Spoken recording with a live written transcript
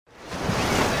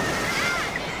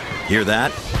Hear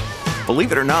that?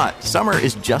 Believe it or not, summer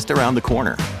is just around the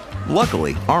corner.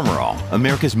 Luckily, Armor All,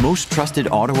 America's most trusted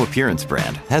auto appearance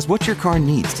brand, has what your car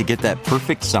needs to get that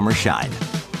perfect summer shine.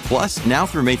 Plus, now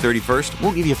through May 31st,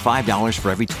 we'll give you $5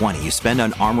 for every $20 you spend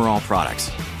on Armor All products.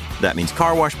 That means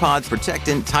car wash pods,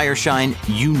 protectant, tire shine,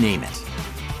 you name it.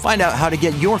 Find out how to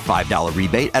get your $5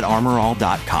 rebate at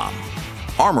armorall.com.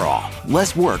 Armor All,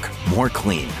 less work, more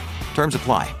clean. Terms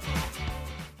apply.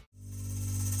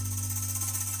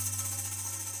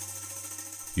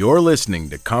 You're listening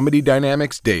to Comedy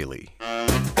Dynamics Daily.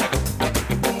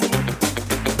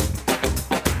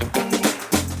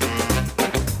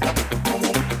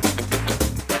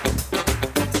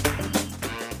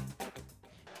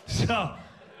 So,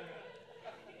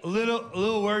 a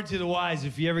little word to the wise.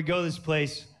 If you ever go this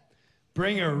place,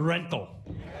 bring a rental.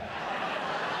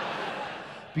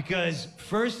 Because,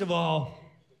 first of all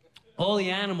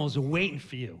the animals are waiting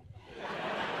for you.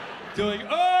 They're like,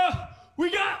 we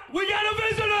got a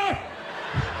visitor!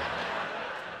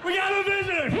 We got a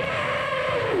visitor!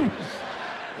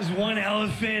 There's one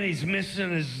elephant, he's missing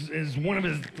one of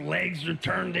his legs are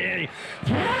turned in.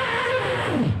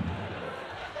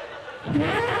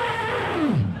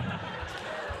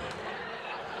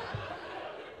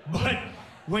 But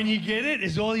when you get it,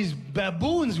 there's all these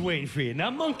baboons waiting for you.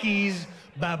 Not monkeys,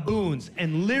 baboons.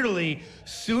 And literally,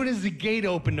 soon as the gate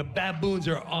opened, the baboons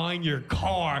are on your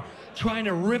car trying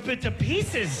to rip it to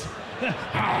pieces. He's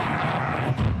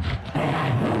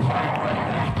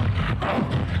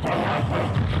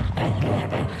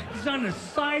on the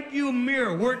side view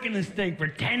mirror working this thing for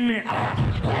 10 minutes.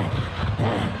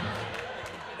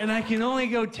 And I can only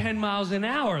go 10 miles an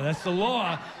hour. That's the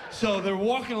law. So they're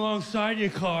walking alongside your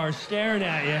car, staring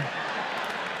at you.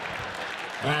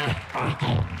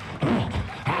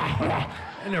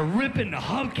 And they're ripping the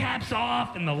hubcaps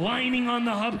off and the lining on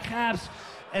the hubcaps.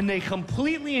 And they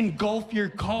completely engulf your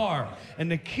car.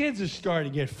 And the kids are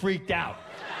starting to get freaked out.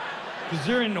 Because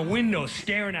they're in the window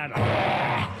staring at them.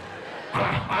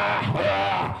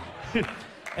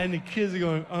 And the kids are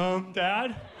going,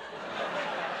 Dad?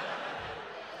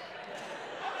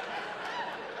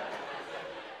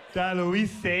 Dad, are we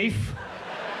safe?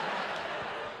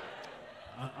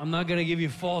 I'm not gonna give you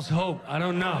false hope. I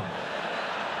don't know.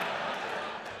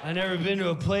 I've never been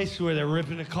to a place where they're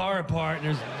ripping the car apart and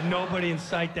there's nobody in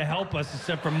sight to help us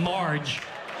except for Marge.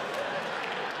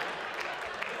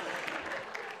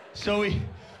 So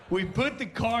we put the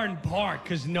car in park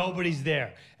because nobody's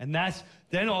there. And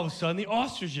then all of a sudden the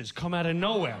ostriches come out of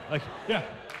nowhere. Like, yeah.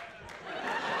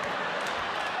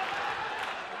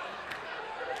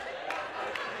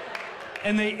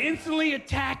 And they instantly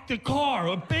attack the car,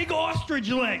 a big ostrich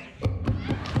leg.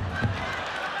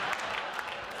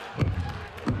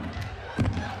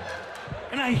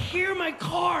 And I hear my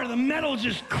car, the metal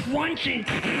just crunching.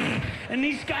 And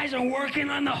these guys are working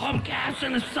on the hubcaps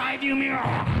and the side view mirror.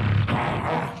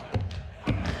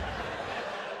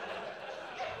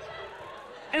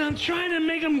 And I'm trying to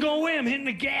make them go away. I'm hitting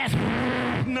the gas.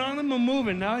 None of them are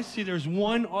moving. Now I see there's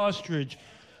one ostrich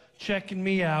checking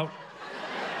me out.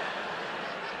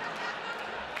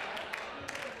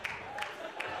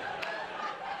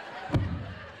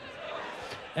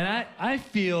 And I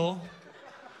feel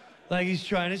like he's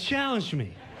trying to challenge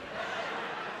me.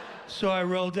 So I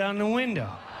roll down the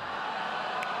window.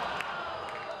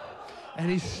 And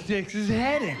he sticks his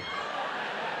head in.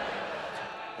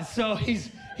 And so he's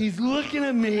looking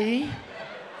at me.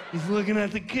 He's looking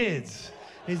at the kids.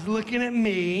 He's looking at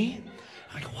me.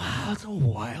 I'm like, wow, it's a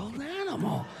wild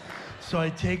animal. So I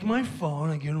take my phone,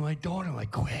 I give it to my daughter, I'm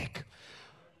like, quick.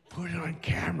 Put it on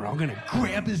camera. I'm gonna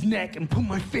grab his neck and put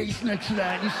my face next to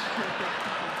that.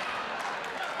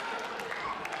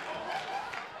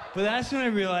 But that's when I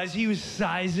realized he was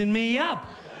sizing me up.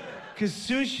 Because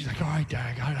soon she's like, all right,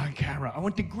 Dad, I got it on camera. I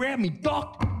went to grab me,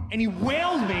 ducked, and he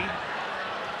whaled me.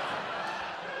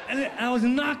 And I was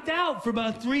knocked out for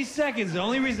about 3 seconds. The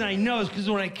only reason I know is because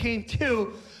when I came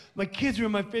to, my kids were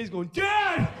in my face going,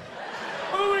 Dad!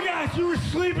 Oh my gosh, you were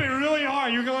sleeping really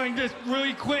hard. You're going just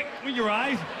really quick with your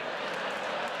eyes.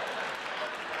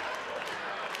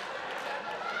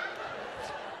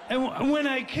 And when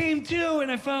I came to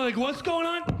and I felt like, what's going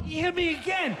on? He hit me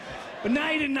again. But now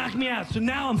he didn't knock me out. So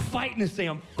now I'm fighting this thing.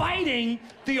 I'm fighting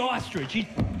the ostrich. He's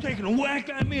taking a whack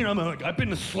at me and I'm like, I've been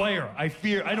the slayer. I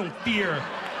do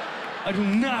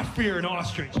not fear an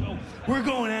ostrich. So we're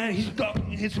going at it.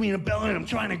 He hits me in the belly and I'm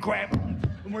trying to grab him.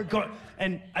 And we're going,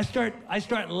 and I start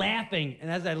laughing.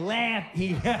 And as I laugh,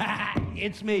 he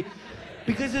hits me.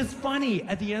 Because it's funny.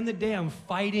 At the end of the day, I'm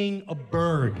fighting a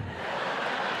bird.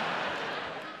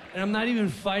 And I'm not even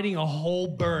fighting a whole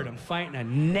bird. I'm fighting a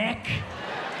neck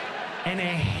and a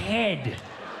head.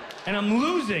 And I'm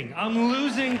losing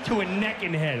to a neck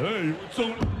and head. Hey,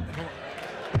 so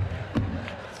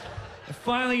I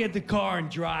finally get the car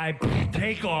and drive,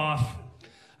 take off.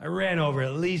 I ran over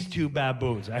at least 2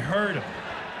 baboons. I heard them.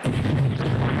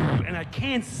 And I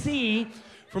can't see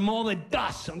from all the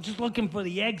dust. I'm just looking for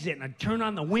the exit, and I turn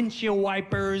on the windshield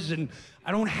wipers, and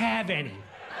I don't have any.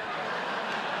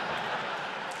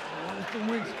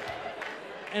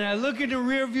 And I look in the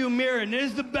rearview mirror, and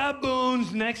there's the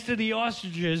baboons next to the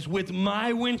ostriches with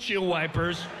my windshield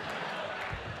wipers.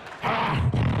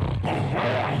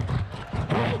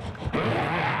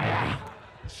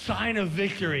 Sign of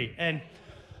victory. And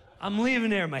I'm leaving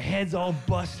there. My head's all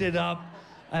busted up.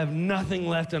 I have nothing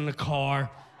left in the car.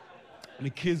 And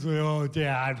the kid's like, oh,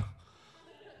 Dad,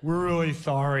 we're really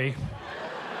sorry.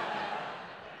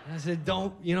 And I said,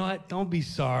 you know what? Don't be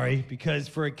sorry, because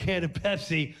for a can of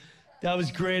Pepsi, that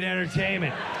was great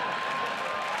entertainment.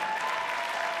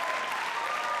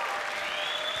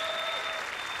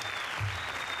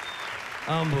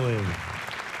 Unbelievable.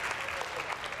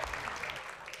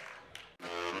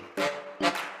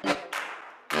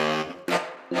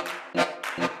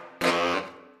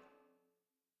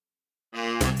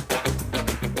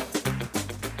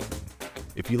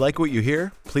 If you like what you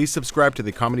hear, please subscribe to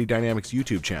the Comedy Dynamics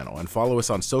YouTube channel and follow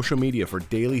us on social media for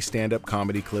daily stand-up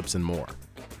comedy clips and more.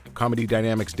 Comedy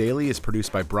Dynamics Daily is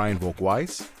produced by Brian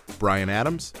Volk-Weiss, Brian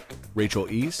Adams, Rachel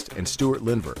East, and Stuart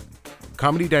Lindver.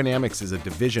 Comedy Dynamics is a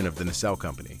division of the Nacelle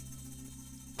Company.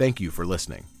 Thank you for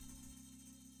listening.